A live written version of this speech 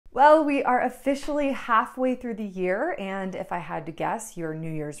Well, we are officially halfway through the year, and if I had to guess, your New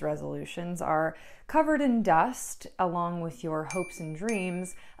Year's resolutions are covered in dust, along with your hopes and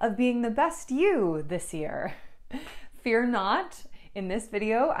dreams of being the best you this year. Fear not, in this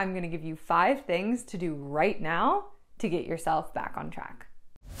video, I'm going to give you 5 things to do right now to get yourself back on track.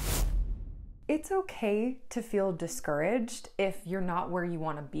 It's okay to feel discouraged if you're not where you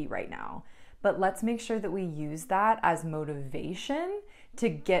want to be right now, but let's make sure that we use that as motivation to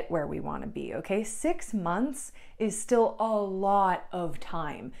get where we want to be, okay? 6 months is still a lot of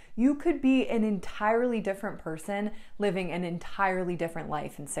time. You could be an entirely different person living an entirely different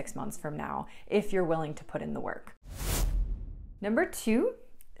life in 6 months from now if you're willing to put in the work. Number 2,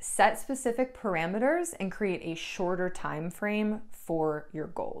 set specific parameters and create a shorter time frame for your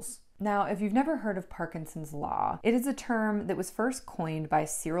goals. Now, if you've never heard of Parkinson's Law, it is a term that was first coined by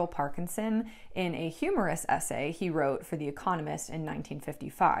Cyril Parkinson in a humorous essay he wrote for The Economist in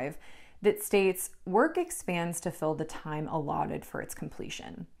 1955 that states, "Work expands to fill the time allotted for its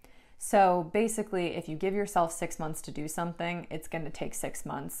completion." So basically, if you give yourself 6 months to do something, it's going to take 6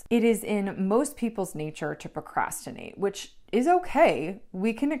 months. It is in most people's nature to procrastinate, which is okay.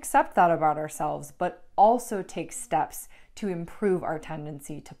 We can accept that about ourselves, but also take steps to improve our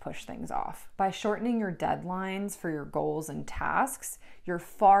tendency to push things off. By shortening your deadlines for your goals and tasks, you're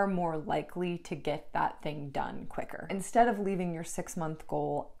far more likely to get that thing done quicker. Instead of leaving your 6-month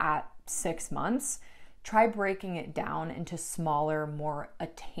goal at 6 months, try breaking it down into smaller, more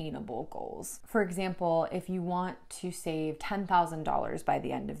attainable goals. For example, if you want to save $10,000 by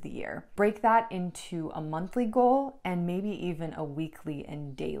the end of the year, break that into a monthly goal and maybe even a weekly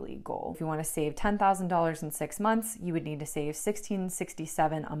and daily goal. If you want to save $10,000 in 6 months, you would need to save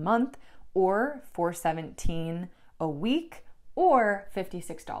 $1,667 a month or $417 a week or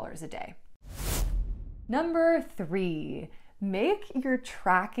 $56 a day. Number 3, make your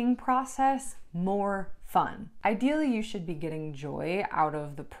tracking process more fun. Ideally, you should be getting joy out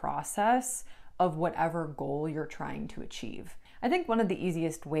of the process of whatever goal you're trying to achieve. I think one of the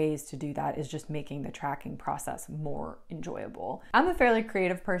easiest ways to do that is just making the tracking process more enjoyable. I'm a fairly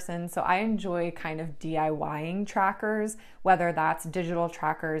creative person, so I enjoy kind of DIYing trackers, whether that's digital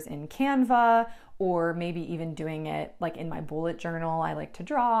trackers in Canva or maybe even doing it like in my bullet journal. I like to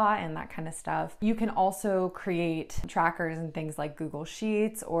draw and that kind of stuff. You can also create trackers in things like Google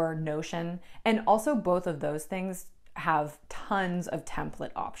Sheets or Notion, and also both of those things have tons of template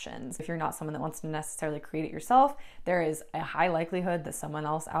options. If you're not someone that wants to necessarily create it yourself, there is a high likelihood that someone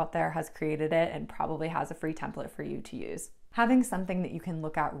else out there has created it and probably has a free template for you to use. Having something that you can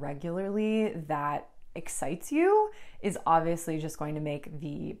look at regularly that excites you is obviously just going to make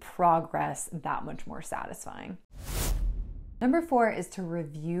the progress that much more satisfying. Number 4 is to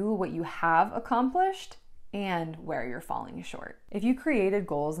review what you have accomplished and where you're falling short. If you created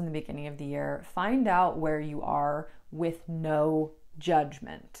goals in the beginning of the year, find out where you are with no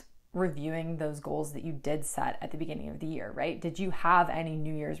judgment. Reviewing those goals that you did set at the beginning of the year, right? Did you have any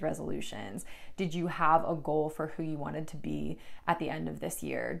New Year's resolutions? Did you have a goal for who you wanted to be at the end of this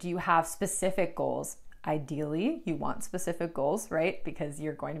year? Do you have specific goals? Ideally, you want specific goals, right? Because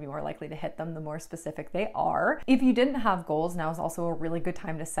you're going to be more likely to hit them the more specific they are. If you didn't have goals, now is also a really good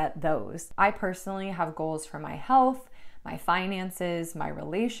time to set those. I personally have goals for my health, my finances, my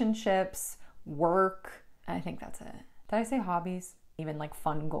relationships, work. I think that's it. Did I say hobbies? Even like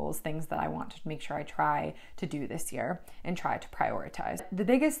fun goals, things that I want to make sure I try to do this year and try to prioritize. The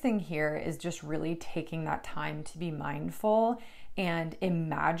biggest thing here is just really taking that time to be mindful and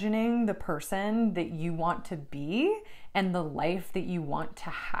imagining the person that you want to be and the life that you want to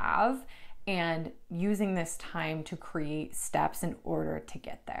have, and using this time to create steps in order to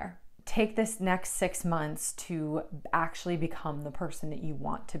get there. Take this next 6 months to actually become the person that you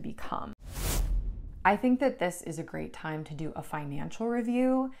want to become. I think that this is a great time to do a financial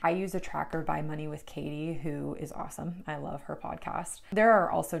review. I use a tracker by Money with Katie, who is awesome. I love her podcast. There are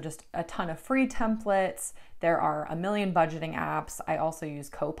also just a ton of free templates. There are a million budgeting apps. I also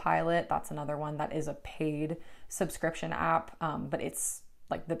use Copilot. That's another one that is a paid subscription app, but it's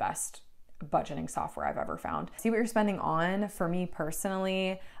like the best budgeting software I've ever found. See what you're spending on. For me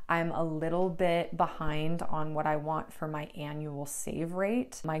personally, I'm a little bit behind on what I want for my annual save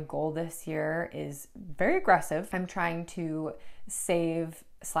rate. My goal this year is very aggressive. I'm trying to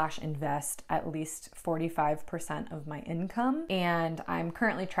save/invest at least 45% of my income, and I'm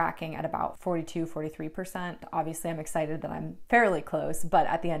currently tracking at about 42-43%. Obviously, I'm excited that I'm fairly close, but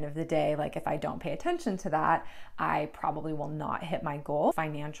at the end of the day, like if I don't pay attention to that, I probably will not hit my goal.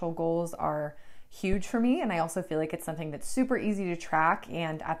 Financial goals are huge for me, and I also feel like it's something that's super easy to track,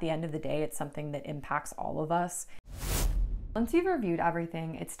 and at the end of the day, it's something that impacts all of us. Once you've reviewed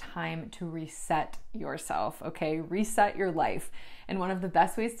everything, it's time to reset yourself, okay? Reset your life. And one of the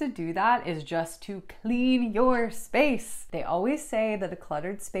best ways to do that is just to clean your space. They always say that a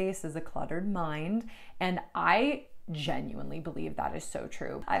cluttered space is a cluttered mind, and I genuinely believe that is so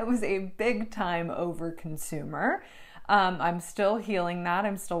true. I was a big time overconsumer. I'm still healing that.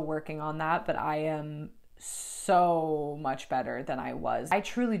 I'm still working on that, but I am so much better than I was. I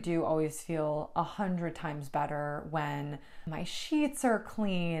truly do always feel 100 times better when my sheets are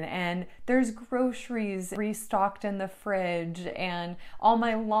clean and there's groceries restocked in the fridge and all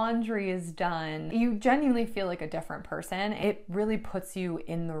my laundry is done. You genuinely feel like a different person. It really puts you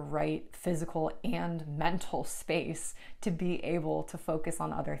in the right physical and mental space to be able to focus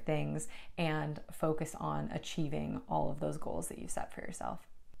on other things and focus on achieving all of those goals that you set for yourself.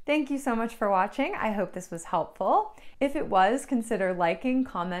 Thank you so much for watching. I hope this was helpful. If it was, consider liking,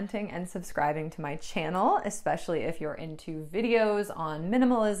 commenting, and subscribing to my channel, especially if you're into videos on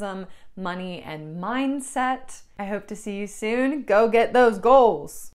minimalism, money, and mindset. I hope to see you soon. Go get those goals.